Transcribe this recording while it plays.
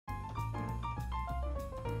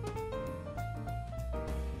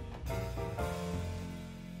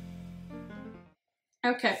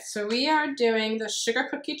Okay, so we are doing the sugar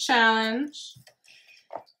cookie challenge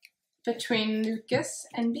between Lucas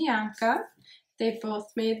and Bianca. They both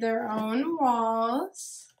made their own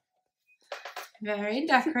walls. Very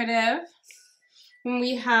decorative. And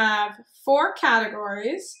we have 4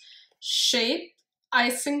 categories: shape,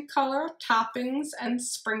 icing color, toppings, and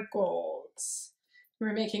sprinkles.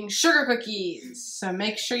 We're making sugar cookies, so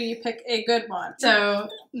make sure you pick a good one. So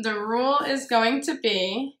the rule is going to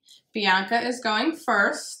be Bianca is going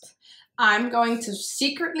first. I'm going to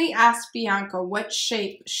secretly ask Bianca what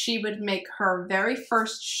shape she would make her very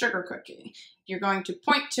first sugar cookie. You're going to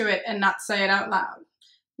point to it and not say it out loud.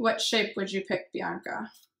 What shape would you pick, Bianca?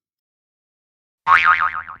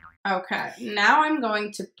 Okay, now I'm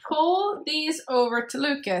going to pull these over to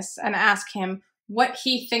Lucas and ask him what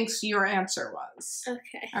he thinks your answer was.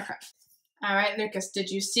 Okay. Okay. All right, Lucas, did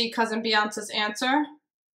you see Cousin Bianca's answer?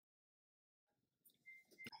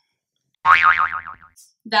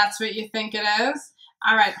 That's what you think it is?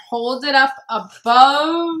 All right, hold it up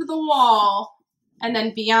above the wall, and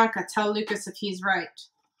then Bianca, tell Lucas if he's right.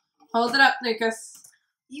 Hold it up, Lucas.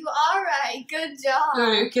 You are right. Good job.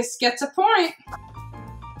 Lucas gets a point.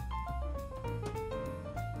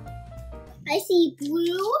 I see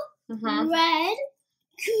blue, red,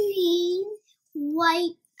 green,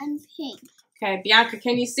 white, and pink. Okay, Bianca,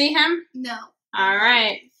 can you see him? No. All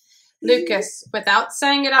right. Lucas, without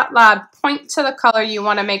saying it out loud, point to the color you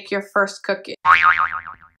want to make your first cookie.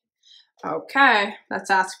 Okay, let's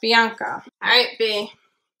ask Bianca. All right, B.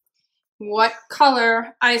 What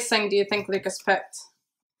color icing do you think Lucas picked?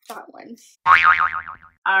 That one.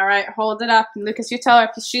 All right, hold it up. Lucas, you tell her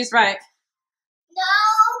if she's right. No,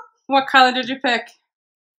 What color did you pick?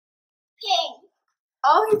 pink.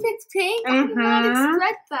 Oh, he picked pink? I did not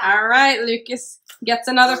expect that. All right, Lucas gets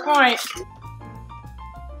another point.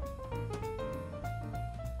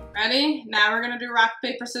 Ready? Now we're going to do rock,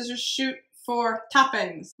 paper, scissors, shoot for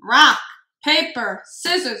toppings. Rock, paper,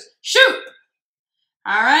 scissors, shoot!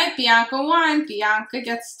 All right, Bianca won. Bianca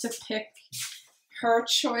gets to pick her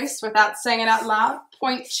choice without saying it out loud.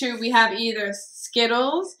 Point 2, we have either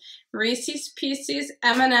Skittles, Reese's Pieces,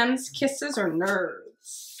 M&M's, Kisses, or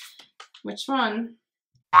Nerds. Which one?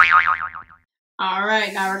 All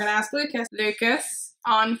right, now we're going to ask Lucas. Lucas,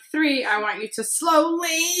 on 3, I want you to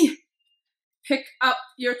slowly pick up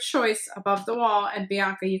your choice above the wall, and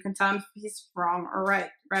Bianca, you can tell him if he's wrong or right.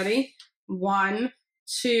 Ready? 1,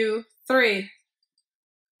 2, 3.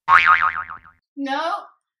 No,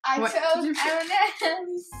 I What chose did you pick?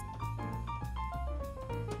 M&M's.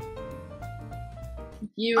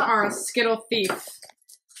 You are a Skittle thief.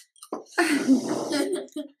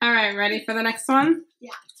 All right, ready for the next one?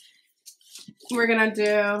 Yeah. We're going to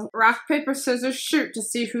do rock, paper, scissors, shoot to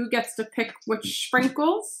see who gets to pick which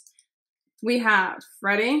sprinkles. We have,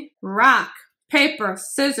 ready? Rock, paper,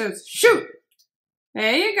 scissors, shoot.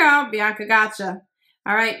 There you go. Bianca gotcha.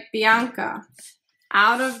 All right, Bianca.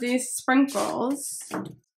 Out of these sprinkles,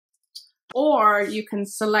 or you can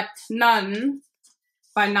select none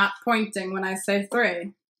by not pointing when I say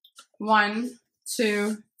 3. 1,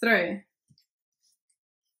 2, 3. Okay,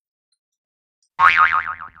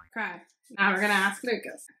 now we're going to ask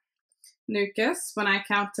Lucas. Lucas, when I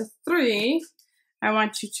count to 3, I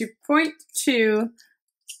want you to point to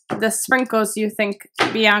the sprinkles you think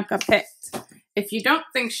Bianca picked. If you don't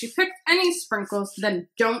think she picked any sprinkles, then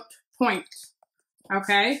don't point.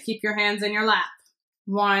 Okay, keep your hands in your lap.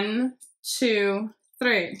 1, 2,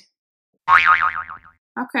 3.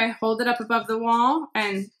 Okay, hold it up above the wall,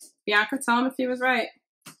 and Bianca, tell him if he was right.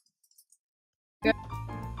 Good.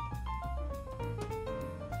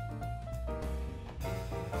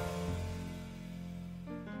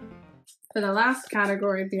 For the last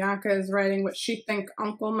category, Bianca is writing what she thinks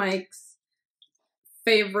Uncle Mike's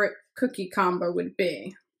favorite cookie combo would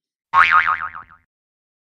be.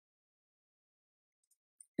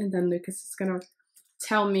 And then Lucas is going to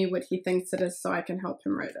tell me what he thinks it is so I can help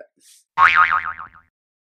him write it.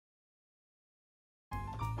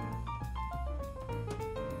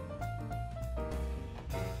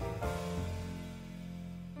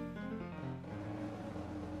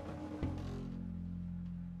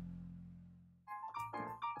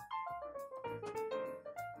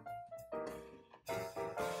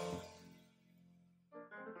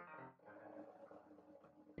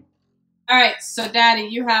 All right, so Daddy,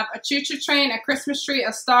 you have a choo-choo train, a Christmas tree,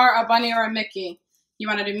 a star, a bunny, or a Mickey. You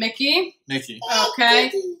want to do Mickey? Mickey. Okay.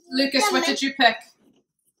 Lucas, what did you pick?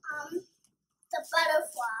 The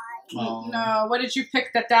butterfly. Oh. No, what did you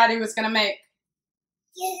pick that Daddy was going to make?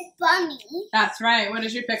 Yes, bunny. That's right. What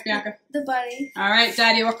did you pick, Bianca? The bunny. All right,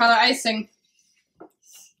 Daddy, what color icing?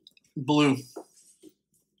 Blue.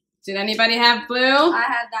 Did anybody have blue? I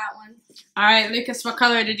had that one. All right, Lucas, what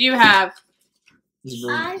color did you have? It's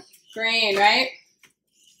green. Green, right?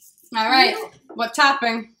 All right. What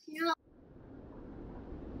topping? No.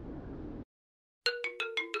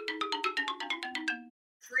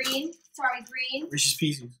 Green. Sorry, green. Reese's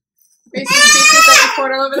Pieces. Reese's Pieces that you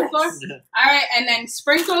poured all over the floor? Yeah. All right, and then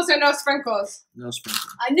sprinkles or no sprinkles? No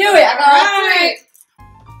sprinkles. I knew it. I got all Right. three.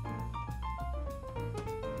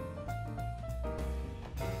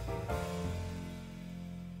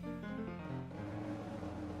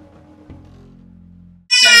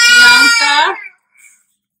 So Bianca,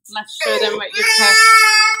 let's show them what you picked.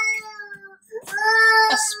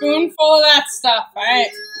 A spoonful of that stuff. All right,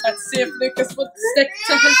 let's see if Lucas will stick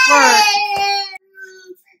to his word.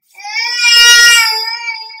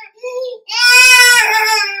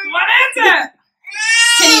 What is it?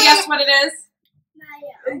 Can you guess what it is?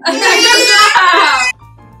 Mayo. Good job.